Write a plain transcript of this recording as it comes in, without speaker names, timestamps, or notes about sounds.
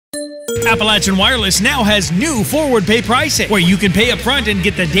Appalachian Wireless now has new forward pay pricing, where you can pay up front and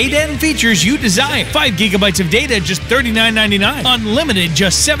get the data and features you desire. 5 gigabytes of data, just $39.99. Unlimited,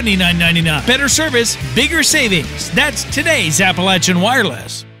 just $79.99. Better service, bigger savings. That's today's Appalachian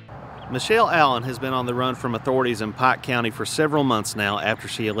Wireless. Michelle Allen has been on the run from authorities in Pike County for several months now after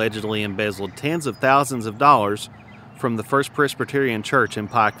she allegedly embezzled tens of thousands of dollars from the First Presbyterian Church in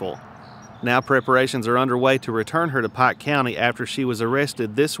Pikeville. Now preparations are underway to return her to Pike County after she was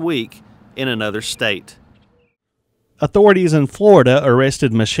arrested this week in another state. Authorities in Florida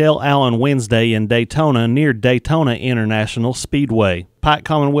arrested Michelle Allen Wednesday in Daytona near Daytona International Speedway. Pike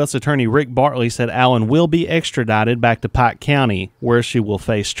Commonwealth's attorney Rick Bartley said Allen will be extradited back to Pike County, where she will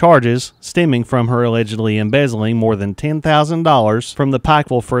face charges stemming from her allegedly embezzling more than $10,000 from the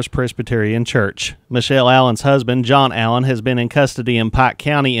Pikeville First Presbyterian Church. Michelle Allen's husband, John Allen, has been in custody in Pike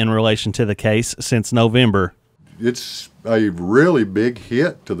County in relation to the case since November. It's a really big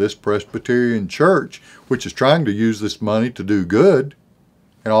hit to this Presbyterian church, which is trying to use this money to do good,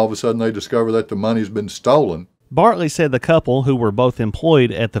 and all of a sudden they discover that the money's been stolen. Bartley said the couple, who were both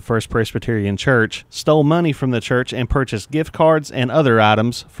employed at the First Presbyterian Church, stole money from the church and purchased gift cards and other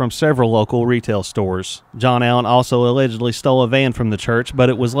items from several local retail stores. John Allen also allegedly stole a van from the church, but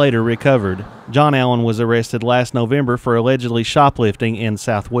it was later recovered. John Allen was arrested last November for allegedly shoplifting in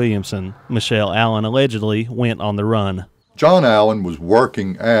South Williamson. Michelle Allen allegedly went on the run. John Allen was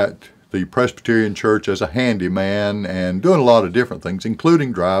working at the Presbyterian Church as a handyman and doing a lot of different things,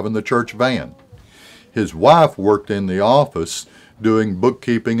 including driving the church van. His wife worked in the office doing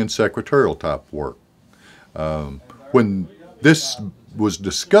bookkeeping and secretarial type work. When this was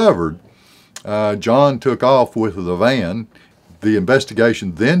discovered, John took off with the van. The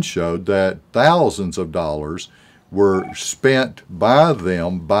investigation then showed that thousands of dollars were spent by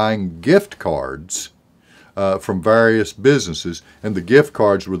them buying gift cards from various businesses, and the gift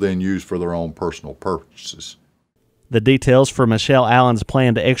cards were then used for their own personal purchases. The details for Michelle Allen's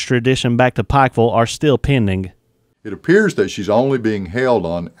planned extradition back to Pikeville are still pending. It appears that she's only being held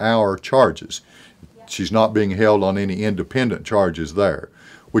on our charges. She's not being held on any independent charges there,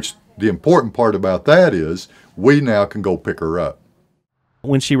 which the important part about that is we now can go pick her up.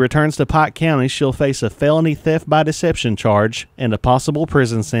 When she returns to Pike County, she'll face a felony theft by deception charge and a possible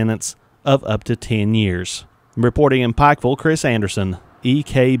prison sentence of up to 10 years. Reporting in Pikeville, Chris Anderson,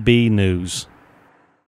 EKB News.